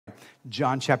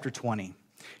John chapter 20.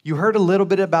 You heard a little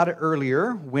bit about it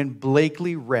earlier when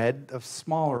Blakely read a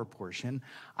smaller portion.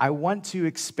 I want to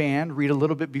expand, read a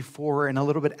little bit before and a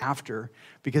little bit after,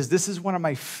 because this is one of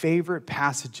my favorite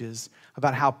passages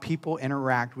about how people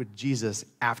interact with Jesus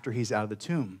after he's out of the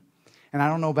tomb. And I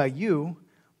don't know about you,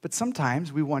 but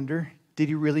sometimes we wonder, did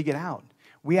he really get out?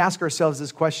 We ask ourselves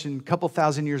this question a couple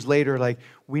thousand years later, like,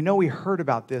 we know we heard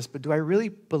about this, but do I really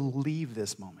believe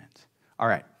this moment? All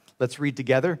right, let's read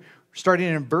together, starting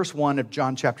in verse 1 of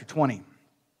John chapter 20.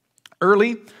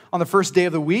 Early on the first day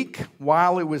of the week,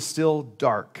 while it was still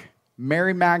dark,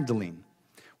 Mary Magdalene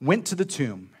went to the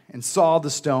tomb and saw the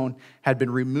stone had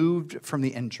been removed from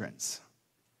the entrance.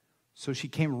 So she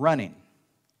came running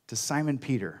to Simon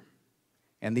Peter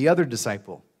and the other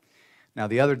disciple. Now,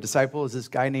 the other disciple is this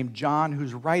guy named John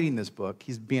who's writing this book.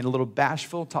 He's being a little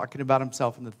bashful, talking about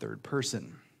himself in the third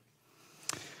person.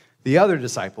 The other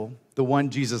disciple, the one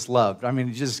Jesus loved. I mean,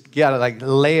 you just got to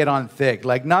lay it on thick.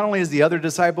 Like, not only is the other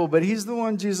disciple, but he's the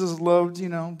one Jesus loved,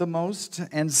 the most.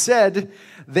 And said,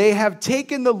 they have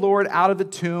taken the Lord out of the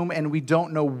tomb and we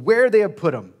don't know where they have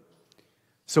put him.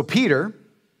 So Peter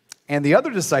and the other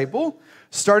disciple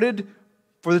started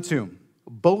for the tomb.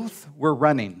 Both were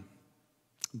running.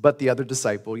 But the other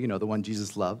disciple, the one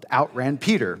Jesus loved, outran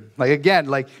Peter.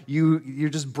 You're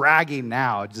just bragging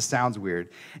now. It just sounds weird.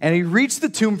 And he reached the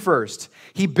tomb first.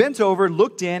 He bent over,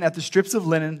 looked in at the strips of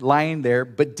linen lying there,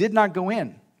 but did not go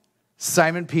in.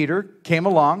 Simon Peter came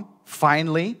along,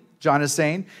 finally, John is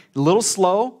saying, a little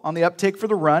slow on the uptake for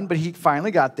the run, but he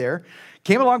finally got there.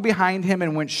 Came along behind him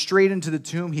and went straight into the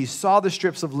tomb. He saw the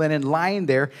strips of linen lying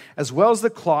there, as well as the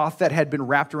cloth that had been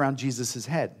wrapped around Jesus'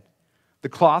 head. The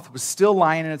cloth was still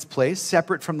lying in its place,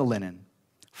 separate from the linen.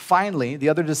 Finally, the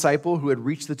other disciple who had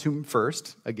reached the tomb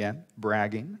first, again,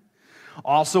 bragging,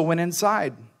 also went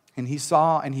inside, and he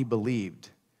saw and he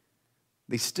believed.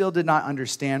 They still did not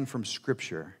understand from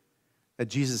Scripture that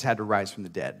Jesus had to rise from the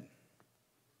dead.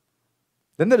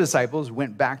 Then the disciples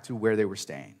went back to where they were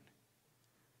staying.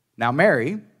 Now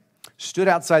Mary stood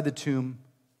outside the tomb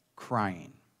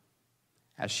crying.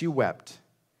 As she wept,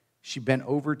 she bent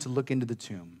over to look into the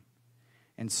tomb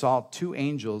and saw two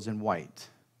angels in white,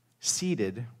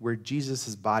 seated where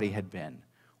Jesus' body had been,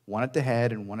 one at the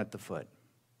head and one at the foot.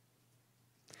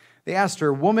 They asked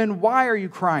her, "Woman, why are you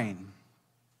crying?"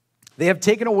 "They have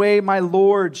taken away my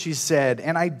Lord," she said,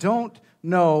 "and I don't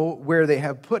know where they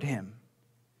have put him."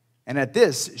 And at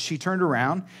this, she turned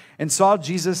around and saw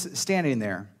Jesus standing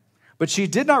there, but she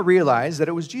did not realize that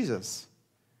it was Jesus.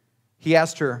 He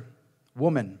asked her,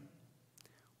 "Woman,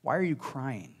 why are you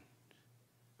crying?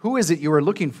 Who is it you are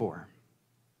looking for?"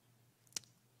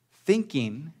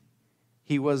 Thinking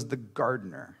he was the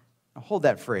gardener. Now hold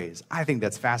that phrase. I think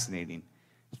that's fascinating.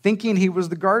 Thinking he was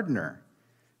the gardener.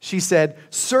 She said,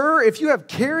 "Sir, if you have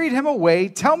carried him away,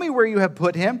 tell me where you have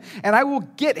put him, and I will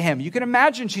get him." You can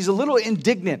imagine she's a little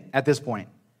indignant at this point.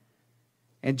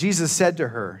 And Jesus said to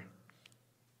her,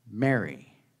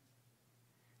 "Mary."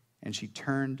 And she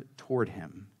turned toward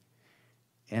him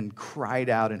and cried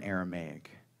out in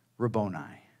Aramaic,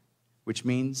 "Rabboni," which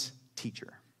means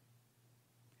teacher.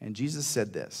 And Jesus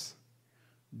said this,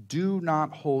 "Do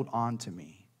not hold on to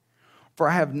me, for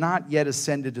I have not yet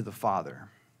ascended to the Father.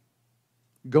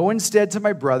 Go instead to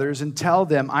my brothers and tell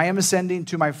them, I am ascending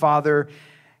to my Father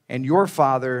and your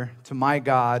Father, to my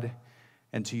God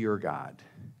and to your God."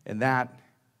 And that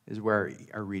is where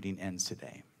our reading ends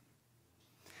today.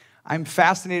 I'm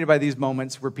fascinated by these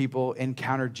moments where people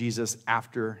encounter Jesus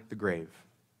after the grave.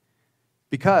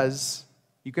 Because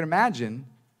you can imagine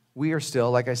we are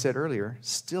still, like I said earlier,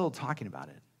 still talking about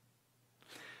it.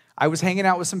 I was hanging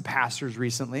out with some pastors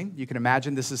recently. You can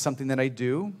imagine this is something that I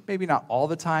do. Maybe not all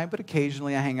the time, but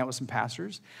occasionally I hang out with some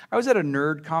pastors. I was at a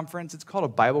nerd conference. It's called a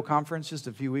Bible conference just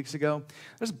a few weeks ago.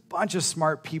 There's a bunch of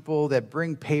smart people that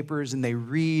bring papers and they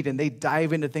read and they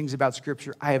dive into things about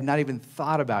Scripture I have not even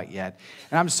thought about yet.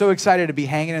 And I'm so excited to be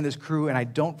hanging in this crew, and I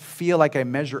don't feel like I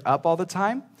measure up all the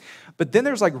time. But then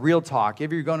there's real talk.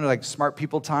 If you're going to smart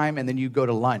people time, and then you go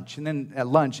to lunch. And then at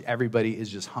lunch, everybody is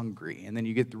just hungry. And then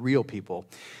you get the real people.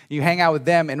 You hang out with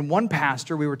them. And one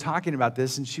pastor, we were talking about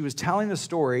this, and she was telling a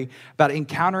story about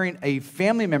encountering a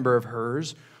family member of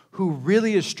hers who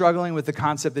really is struggling with the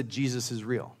concept that Jesus is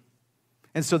real.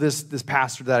 And so this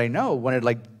pastor that I know wanted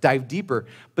to dive deeper.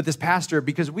 But this pastor,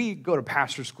 because we go to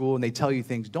pastor school and they tell you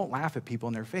things, don't laugh at people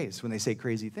in their face when they say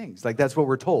crazy things. That's what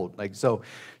we're told. So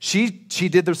she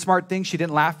did the smart thing. She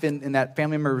didn't laugh in that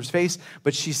family member's face.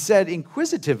 But she said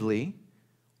inquisitively,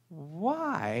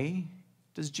 "Why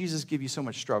does Jesus give you so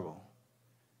much struggle?"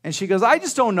 And she goes, "I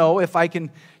just don't know if I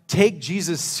can take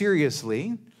Jesus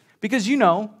seriously. Because,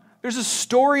 There's a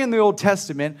story in the Old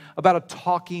Testament about a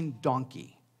talking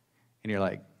donkey. And you're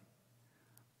like,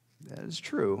 that is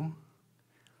true.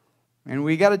 And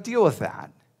we got to deal with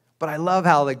that. But I love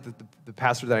how the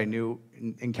pastor that I knew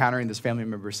encountering this family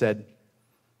member said,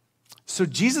 so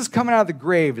Jesus coming out of the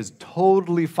grave is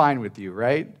totally fine with you,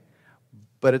 right?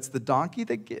 But it's the donkey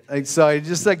that so I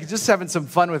just having some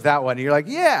fun with that one. And you're like,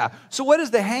 yeah. So what is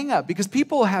the hang up? Because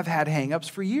people have had hang ups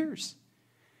for years.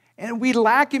 And we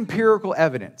lack empirical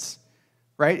evidence,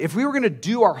 right? If we were going to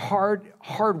do our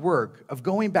hard work of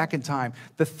going back in time,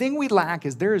 the thing we lack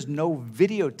is there is no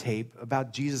videotape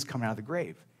about Jesus coming out of the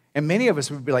grave. And many of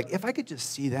us would be like, if I could just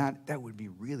see that, that would be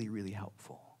really, really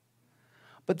helpful.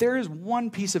 But there is one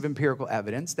piece of empirical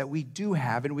evidence that we do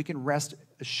have and we can rest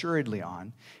assuredly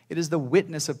on. It is the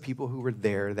witness of people who were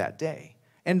there that day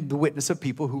and the witness of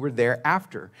people who were there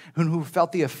after, who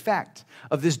felt the effect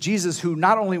of this Jesus who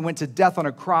not only went to death on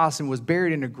a cross and was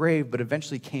buried in a grave, but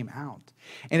eventually came out.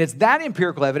 And it's that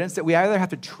empirical evidence that we either have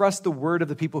to trust the word of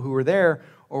the people who were there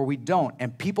or we don't.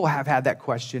 And people have had that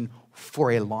question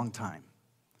for a long time.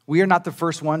 We are not the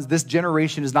first ones. This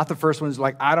generation is not the first ones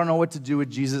like, I don't know what to do with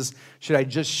Jesus. Should I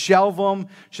just shelve him?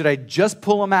 Should I just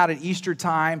pull him out at Easter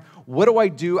time? What do I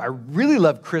do? I really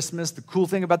love Christmas. The cool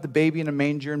thing about the baby in a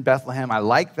manger in Bethlehem, I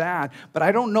like that. But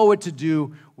I don't know what to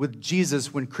do with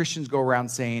Jesus when Christians go around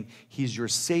saying he's your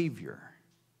Savior.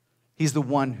 He's the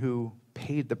one who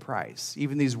paid the price.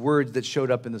 Even these words that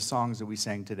showed up in the songs that we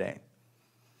sang today.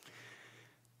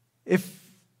 If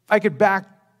I could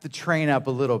back the train up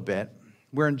a little bit,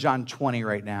 we're in John 20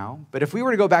 right now. But if we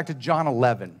were to go back to John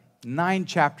 11, 9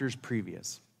 chapters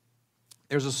previous,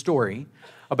 there's a story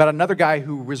about another guy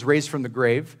who was raised from the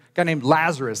grave, a guy named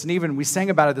Lazarus. And even we sang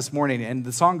about it this morning, and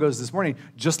the song goes this morning,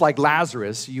 just like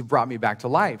Lazarus, you've brought me back to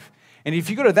life. And if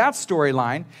you go to that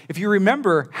storyline, if you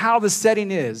remember how the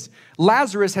setting is,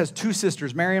 Lazarus has 2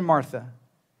 sisters, Mary and Martha.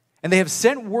 And they have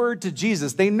sent word to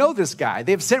Jesus. They know this guy.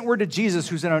 They have sent word to Jesus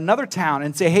who's in another town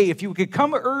and say, hey, if you could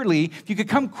come early, if you could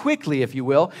come quickly, if you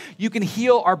will, you can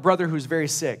heal our brother who's very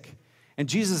sick. And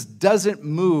Jesus doesn't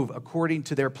move according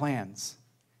to their plans.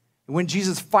 And when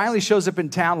Jesus finally shows up in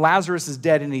town, Lazarus is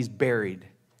dead and he's buried.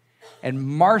 And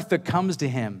Martha comes to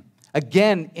him,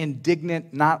 again,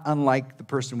 indignant, not unlike the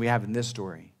person we have in this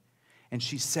story. And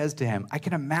she says to him, I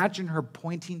can imagine her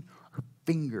pointing her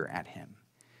finger at him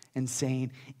and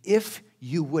saying, if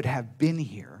you would have been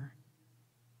here,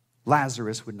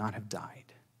 Lazarus would not have died.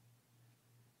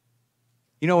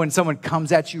 You know, when someone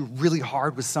comes at you really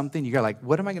hard with something, you're like,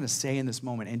 what am I going to say in this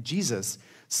moment? And Jesus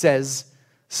says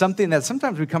something that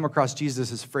sometimes we come across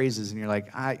Jesus as phrases, and you're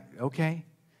like, okay.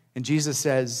 And Jesus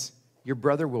says, your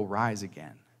brother will rise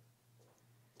again.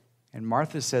 And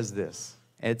Martha says this,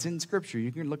 and it's in Scripture,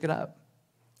 you can look it up.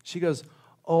 She goes,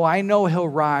 oh, I know he'll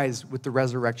rise with the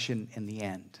resurrection in the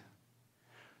end.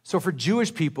 So for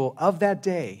Jewish people of that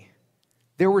day,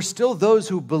 there were still those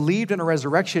who believed in a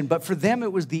resurrection, but for them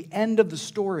it was the end of the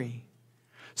story.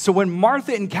 So when Mary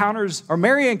encounters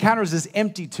this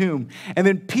empty tomb, and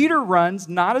then Peter runs,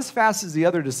 not as fast as the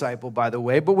other disciple, by the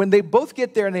way, but when they both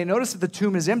get there and they notice that the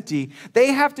tomb is empty, they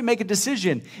have to make a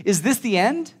decision. Is this the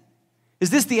end?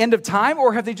 Is this the end of time,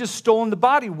 or have they just stolen the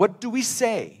body? What do we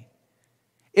say?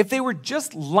 If they were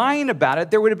just lying about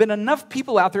it, there would have been enough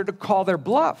people out there to call their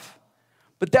bluff.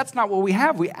 But that's not what we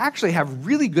have. We actually have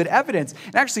really good evidence,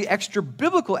 and actually extra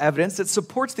biblical evidence that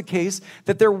supports the case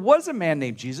that there was a man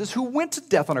named Jesus who went to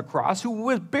death on a cross, who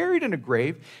was buried in a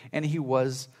grave, and he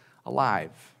was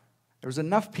alive. There was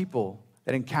enough people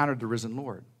that encountered the risen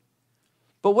Lord.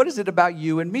 But what is it about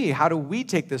you and me? How do we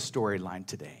take this storyline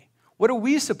today? What are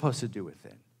we supposed to do with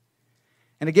it?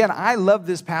 And again, I love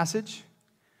this passage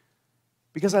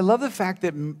because I love the fact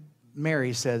that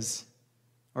Mary says,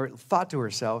 or thought to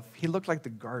herself, he looked like the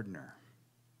gardener.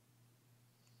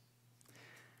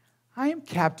 I am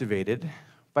captivated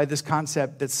by this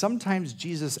concept that sometimes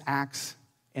Jesus acts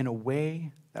in a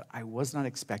way that I was not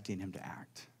expecting him to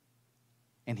act.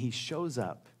 And he shows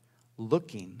up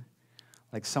looking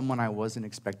like someone I wasn't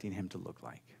expecting him to look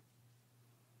like.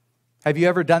 Have you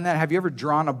ever done that? Have you ever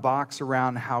drawn a box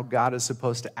around how God is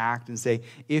supposed to act and say,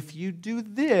 if you do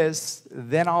this,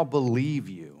 then I'll believe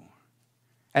you?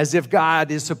 As if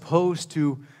God is supposed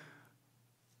to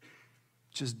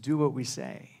just do what we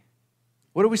say.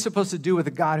 What are we supposed to do with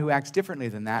a God who acts differently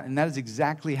than that? And that is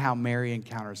exactly how Mary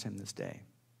encounters him this day.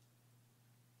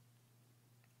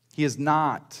 He is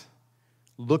not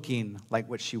looking like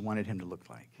what she wanted him to look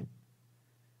like,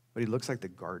 but he looks like the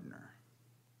gardener.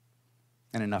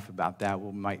 And enough about that.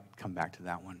 We might come back to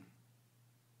that one.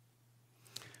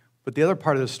 But the other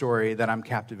part of the story that I'm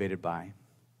captivated by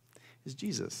is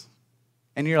Jesus.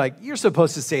 And you're like, you're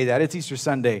supposed to say that. It's Easter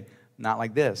Sunday. Not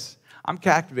like this. I'm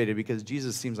captivated because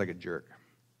Jesus seems like a jerk.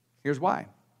 Here's why.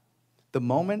 The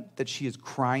moment that she is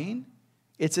crying,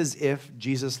 it's as if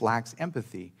Jesus lacks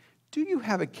empathy. Do you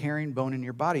have a caring bone in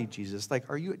your body, Jesus? Like,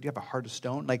 do you have a heart of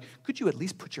stone? Like, could you at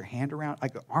least put your hand around,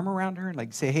 like an arm around her and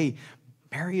like say, hey,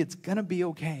 Mary, it's gonna be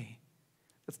okay.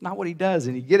 That's not what he does.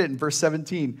 And you get it in verse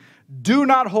 17. Do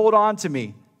not hold on to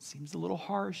me. Seems a little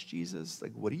harsh, Jesus.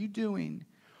 Like, what are you doing?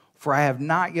 For I have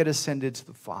not yet ascended to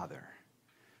the Father.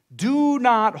 Do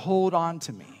not hold on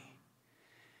to me.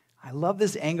 I love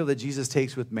this angle that Jesus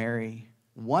takes with Mary,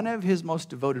 one of his most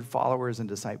devoted followers and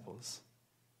disciples.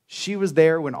 She was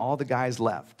there when all the guys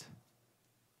left.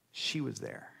 She was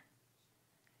there.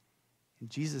 And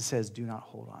Jesus says, do not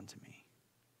hold on to me.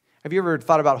 Have you ever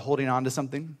thought about holding on to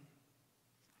something?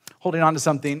 Holding on to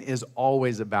something is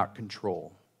always about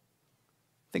control.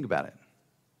 Think about it.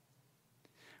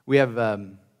 We have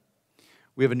a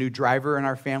new driver in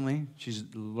our family. She's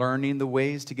learning the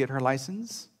ways to get her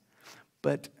license.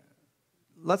 But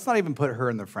let's not even put her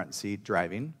in the front seat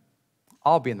driving.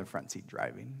 I'll be in the front seat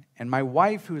driving. And my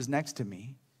wife, who is next to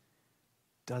me,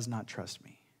 does not trust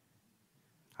me.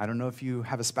 I don't know if you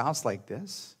have a spouse like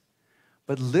this,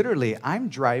 but literally, I'm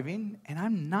driving, and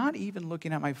I'm not even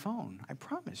looking at my phone. I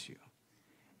promise you.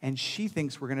 And she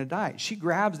thinks we're going to die. She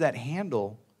grabs that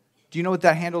handle. Do you know what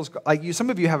that handle is? Like,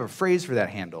 some of you have a phrase for that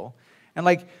handle. And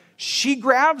like, she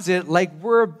grabs it like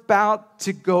we're about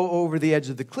to go over the edge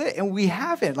of the cliff. And we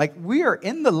haven't. Like, we are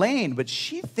in the lane, but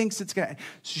she thinks it's going to.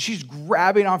 So she's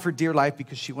grabbing on for dear life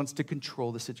because she wants to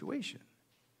control the situation.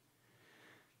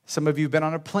 Some of you have been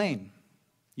on a plane.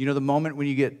 You know the moment when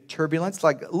you get turbulence,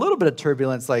 like a little bit of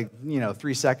turbulence, like,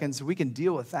 3 seconds, we can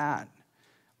deal with that.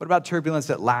 What about turbulence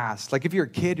that lasts? Like if you're a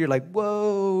kid, you're like,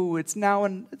 whoa, it's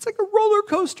like a roller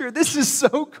coaster. This is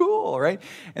so cool, right?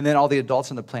 And then all the adults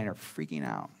on the plane are freaking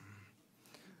out.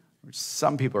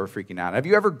 Some people are freaking out. Have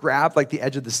you ever grabbed like the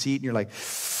edge of the seat and you're like,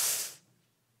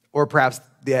 or perhaps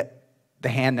the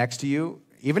hand next to you,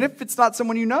 even if it's not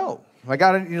someone you know. I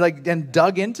got it, you're like, and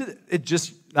dug into it,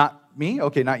 just not me?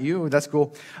 Okay, not you, that's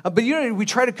cool. But we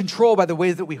try to control by the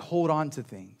ways that we hold on to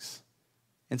things.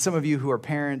 And some of you who are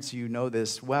parents, you know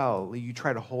this well. You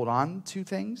try to hold on to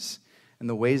things in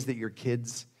the ways that your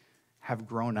kids have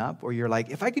grown up, or you're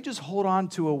like, if I could just hold on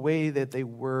to a way that they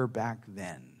were back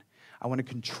then. I want to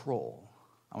control.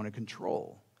 I want to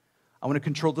control. I want to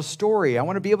control the story. I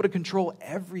want to be able to control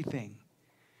everything.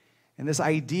 And this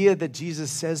idea that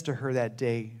Jesus says to her that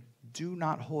day, do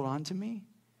not hold on to me,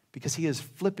 because he is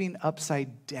flipping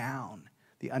upside down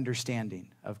the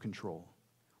understanding of control.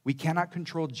 We cannot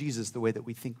control Jesus the way that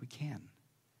we think we can.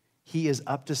 He is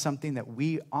up to something that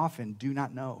we often do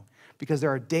not know, because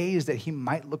there are days that he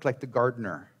might look like the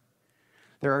gardener.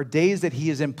 There are days that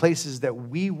he is in places that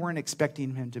we weren't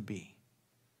expecting him to be.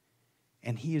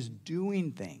 And he is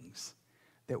doing things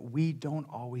that we don't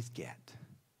always get.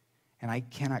 And I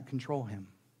cannot control him.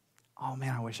 Oh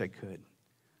man, I wish I could.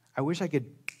 I wish I could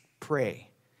pray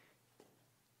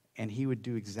and he would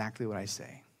do exactly what I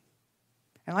say.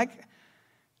 And like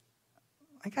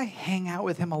I hang out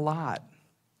with him a lot.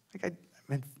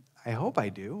 I hope I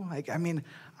do.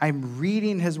 I'm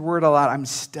reading his word a lot. I'm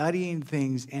studying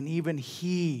things, and even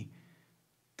he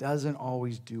doesn't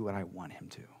always do what I want him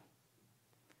to,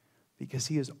 because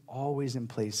he is always in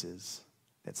places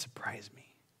that surprise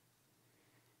me.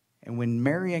 And when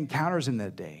Mary encounters him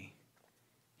that day,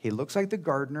 he looks like the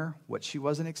gardener, what she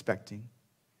wasn't expecting.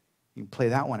 You can play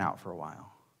that one out for a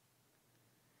while.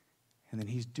 And then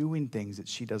he's doing things that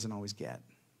she doesn't always get,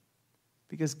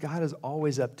 because God is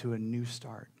always up to a new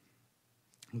start.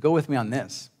 And go with me on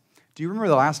this. Do you remember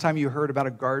the last time you heard about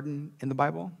a garden in the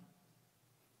Bible?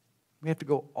 We have to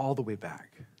go all the way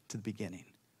back to the beginning.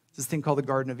 It's this thing called the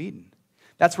Garden of Eden.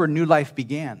 That's where new life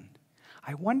began.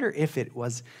 I wonder if it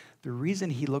was the reason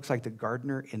he looks like the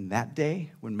gardener in that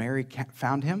day when Mary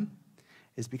found him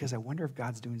is because I wonder if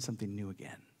God's doing something new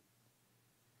again.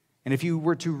 And if you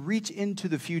were to reach into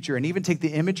the future and even take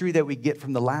the imagery that we get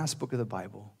from the last book of the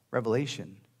Bible,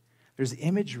 Revelation, there's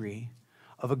imagery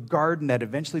of a garden that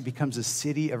eventually becomes a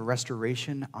city of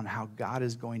restoration on how God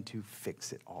is going to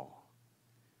fix it all.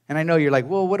 And I know you're like,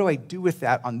 well, what do I do with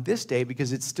that on this day?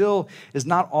 Because it still is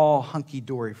not all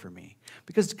hunky-dory for me.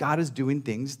 Because God is doing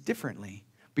things differently.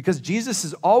 Because Jesus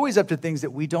is always up to things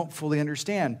that we don't fully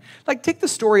understand. Like, take the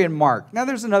story in Mark. Now,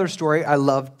 there's another story I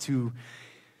love to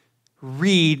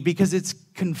read because it's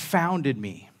confounded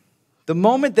me. The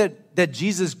moment that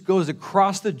Jesus goes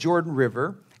across the Jordan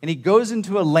River and he goes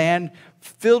into a land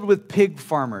filled with pig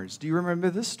farmers. Do you remember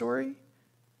this story?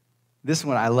 This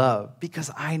one I love because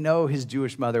I know his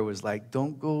Jewish mother was like,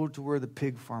 don't go to where the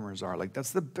pig farmers are. Like, that's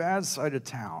the bad side of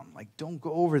town. Like, don't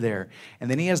go over there. And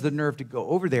then he has the nerve to go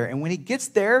over there. And when he gets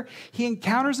there, he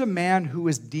encounters a man who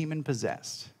is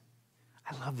demon-possessed.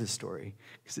 I love this story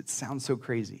because it sounds so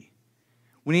crazy.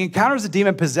 When he encounters a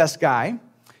demon-possessed guy,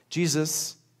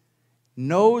 Jesus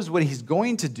knows what he's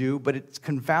going to do, but it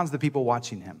confounds the people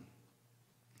watching him.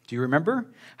 Do you remember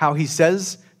how he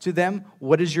says to them,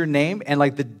 what is your name? And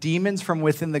like the demons from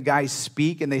within the guy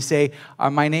speak and they say,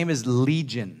 my name is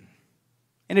Legion.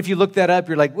 And if you look that up,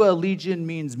 you're like, well, Legion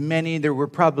means many. There were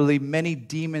probably many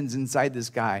demons inside this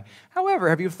guy. However,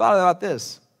 have you thought about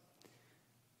this?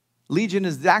 Legion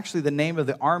is actually the name of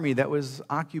the army that was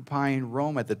occupying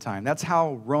Rome at the time. That's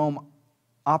how Rome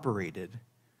operated.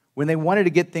 When they wanted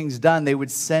to get things done, they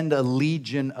would send a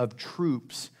legion of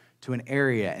troops to an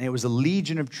area. And it was a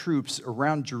legion of troops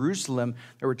around Jerusalem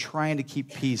that were trying to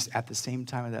keep peace at the same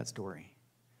time of that story.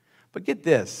 But get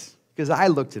this, because I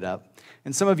looked it up.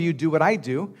 And some of you do what I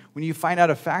do. When you find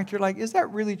out a fact, you're like, is that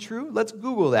really true? Let's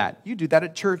Google that. You do that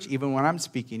at church even when I'm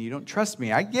speaking. You don't trust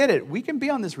me. I get it. We can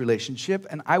be on this relationship,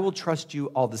 and I will trust you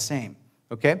all the same.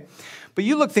 Okay? But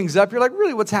you look things up. You're like,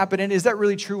 really, what's happening? Is that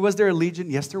really true? Was there a legion?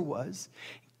 Yes, there was.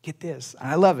 Get this, and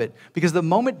I love it, because the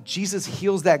moment Jesus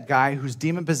heals that guy who's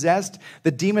demon-possessed,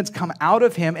 the demons come out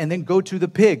of him and then go to the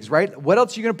pigs, right? What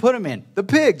else are you going to put them in? The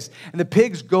pigs. And the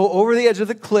pigs go over the edge of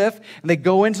the cliff, and they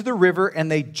go into the river,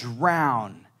 and they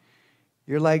drown.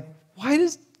 You're like, why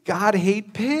does God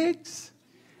hate pigs?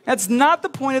 That's not the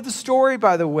point of the story,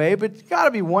 by the way, but you got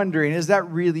to be wondering, is that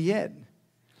really it?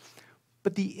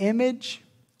 But the image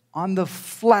on the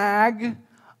flag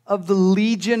of the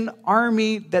legion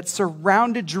army that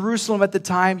surrounded Jerusalem at the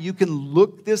time, you can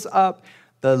look this up.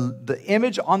 The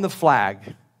image on the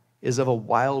flag is of a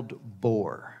wild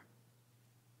boar.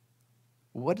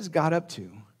 What is God up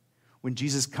to when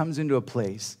Jesus comes into a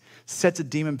place, sets a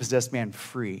demon-possessed man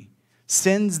free,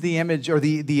 sends the image or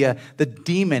the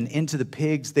demon into the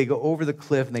pigs, they go over the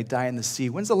cliff and they die in the sea?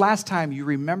 When's the last time you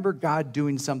remember God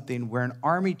doing something where an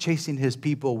army chasing his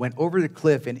people went over the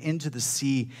cliff and into the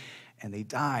sea and they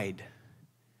died?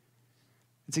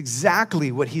 It's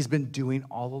exactly what he's been doing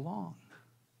all along.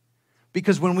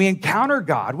 Because when we encounter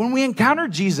God, when we encounter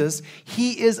Jesus,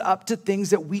 he is up to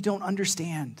things that we don't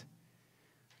understand.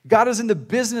 God is in the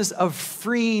business of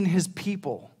freeing his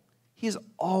people. He has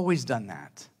always done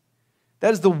that.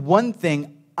 That is the one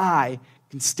thing I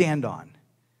can stand on.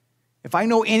 If I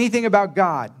know anything about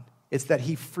God, it's that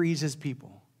he frees his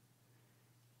people.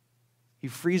 He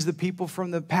frees the people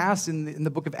from the past in the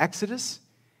book of Exodus.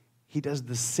 He does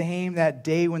the same that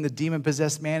day when the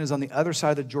demon-possessed man is on the other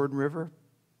side of the Jordan River.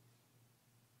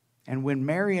 And when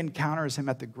Mary encounters him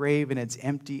at the grave and it's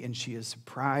empty and she is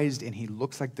surprised and he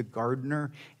looks like the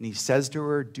gardener and he says to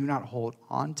her, do not hold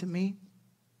on to me.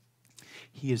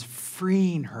 He is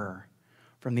freeing her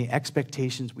from the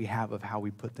expectations we have of how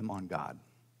we put them on God.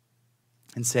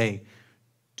 And say,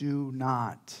 do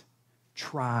not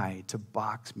try to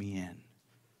box me in.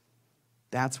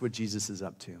 That's what Jesus is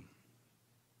up to.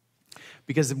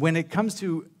 Because when it comes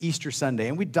to Easter Sunday,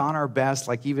 and we don our best,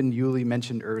 like even Yuli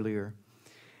mentioned earlier,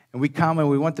 and we come and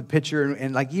we want the picture,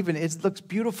 and like even it looks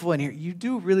beautiful in here. You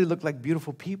do really look like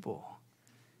beautiful people.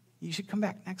 You should come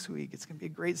back next week. It's going to be a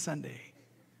great Sunday.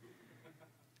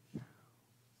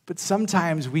 But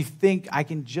sometimes we think I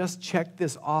can just check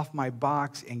this off my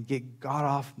box and get God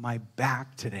off my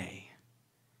back today.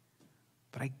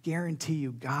 But I guarantee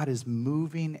you, God is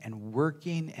moving and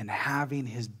working and having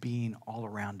his being all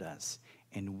around us,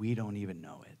 and we don't even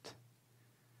know it.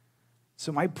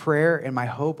 So my prayer and my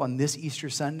hope on this Easter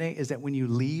Sunday is that when you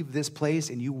leave this place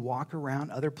and you walk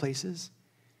around other places,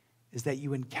 is that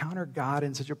you encounter God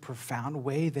in such a profound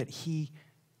way that he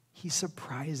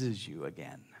surprises you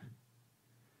again.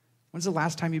 When's the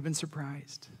last time you've been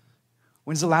surprised?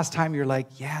 When's the last time you're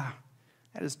like, yeah,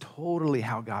 that is totally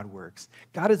how God works.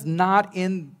 God is not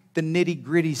in the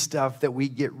nitty-gritty stuff that we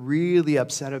get really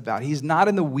upset about. He's not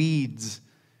in the weeds.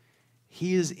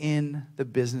 He is in the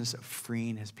business of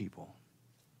freeing his people.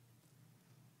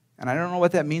 And I don't know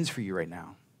what that means for you right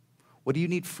now. What do you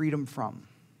need freedom from?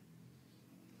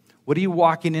 What are you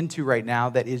walking into right now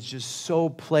that is just so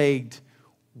plagued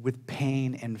with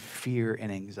pain and fear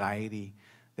and anxiety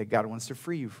that God wants to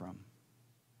free you from?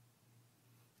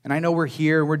 And I know we're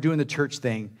here, we're doing the church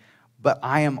thing, but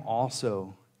I am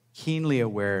also keenly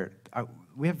aware.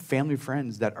 We have family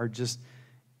friends that are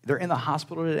they're in the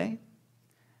hospital today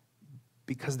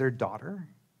because their daughter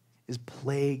is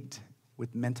plagued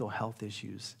with mental health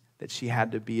issues that she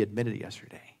had to be admitted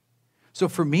yesterday. So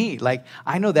for me, like,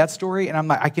 I know that story, and I'm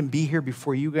like, I can be here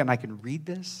before you, and I can read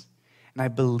this, And I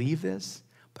believe this,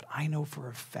 but I know for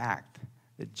a fact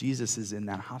that Jesus is in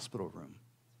that hospital room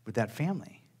with that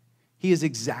family. He is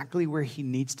exactly where he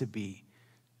needs to be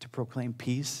to proclaim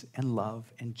peace and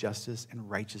love and justice and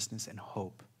righteousness and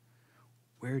hope.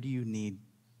 Where do you need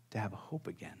to have hope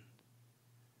again?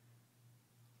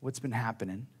 What's been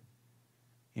happening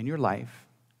in your life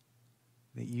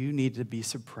that you need to be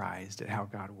surprised at how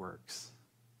God works?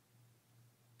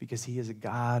 Because he is a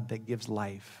God that gives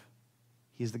life.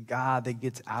 He is the God that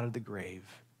gets out of the grave.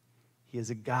 He is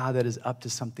a God that is up to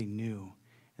something new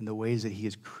in the ways that he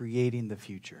is creating the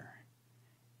future.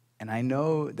 And I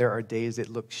know there are days that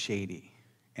look shady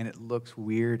and it looks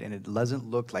weird and it doesn't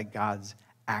look like God's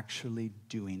actually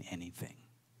doing anything.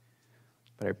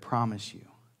 But I promise you,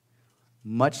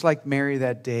 much like Mary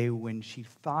that day when she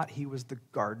thought he was the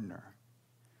gardener,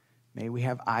 may we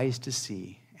have eyes to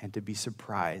see and to be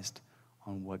surprised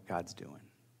on what God's doing.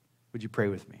 Would you pray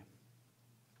with me?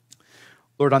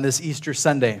 Lord, on this Easter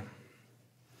Sunday,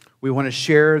 we want to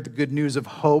share the good news of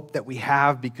hope that we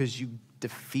have because you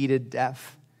defeated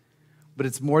death. But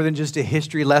it's more than just a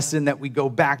history lesson that we go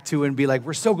back to and be like,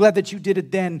 we're so glad that you did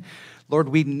it then. Lord,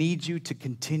 we need you to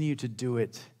continue to do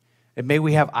it. And may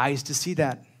we have eyes to see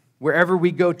that. Wherever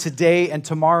we go today and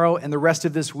tomorrow and the rest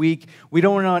of this week, we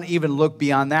don't want to even look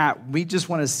beyond that. We just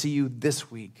want to see you this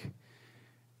week.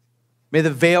 May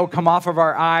the veil come off of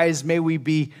our eyes. May we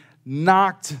be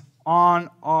knocked on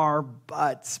our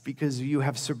butts because you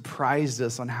have surprised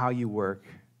us on how you work.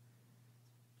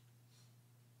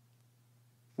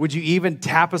 Would you even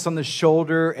tap us on the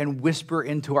shoulder and whisper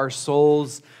into our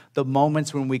souls the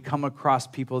moments when we come across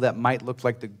people that might look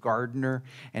like the gardener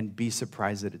and be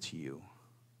surprised that it's you?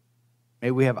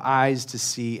 May we have eyes to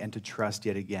see and to trust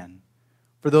yet again.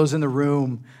 For those in the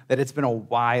room that it's been a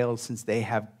while since they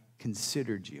have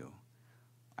considered you,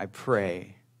 I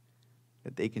pray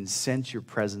that they can sense your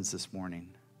presence this morning.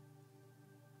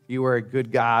 You are a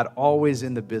good God, always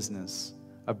in the business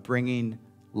of bringing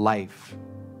life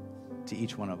to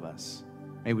each one of us.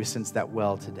 May we sense that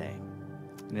well today.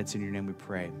 And it's in your name we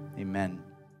pray. Amen.